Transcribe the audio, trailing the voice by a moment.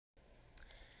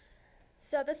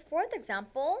So this fourth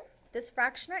example, this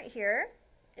fraction right here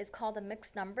is called a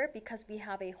mixed number because we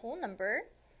have a whole number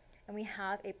and we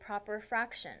have a proper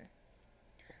fraction.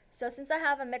 So since I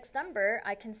have a mixed number,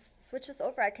 I can switch this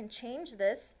over. I can change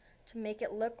this to make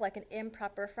it look like an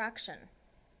improper fraction.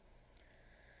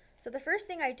 So the first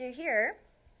thing I do here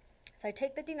is I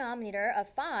take the denominator of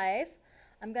 5,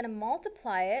 I'm going to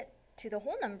multiply it to the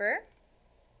whole number,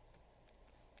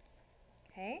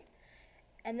 okay,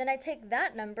 and then I take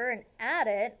that number and add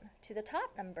it to the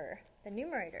top number, the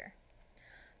numerator.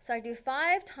 So I do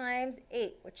 5 times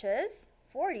 8, which is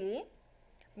 40.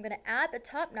 I'm going to add the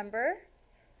top number,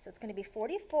 so it's going to be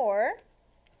 44.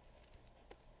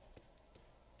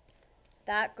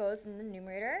 That goes in the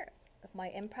numerator of my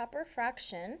improper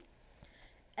fraction.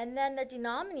 And then the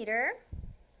denominator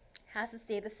has to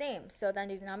stay the same. So then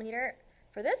the denominator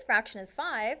for this fraction is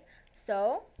 5,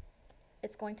 so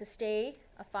it's going to stay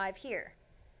a 5 here.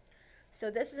 So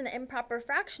this is an improper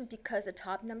fraction because the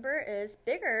top number is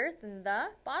bigger than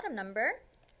the bottom number.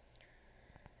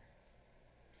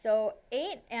 So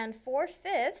 8 and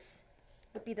 4/5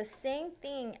 would be the same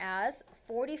thing as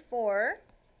 44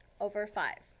 over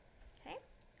 5. Okay?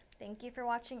 Thank you for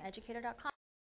watching Educator.com.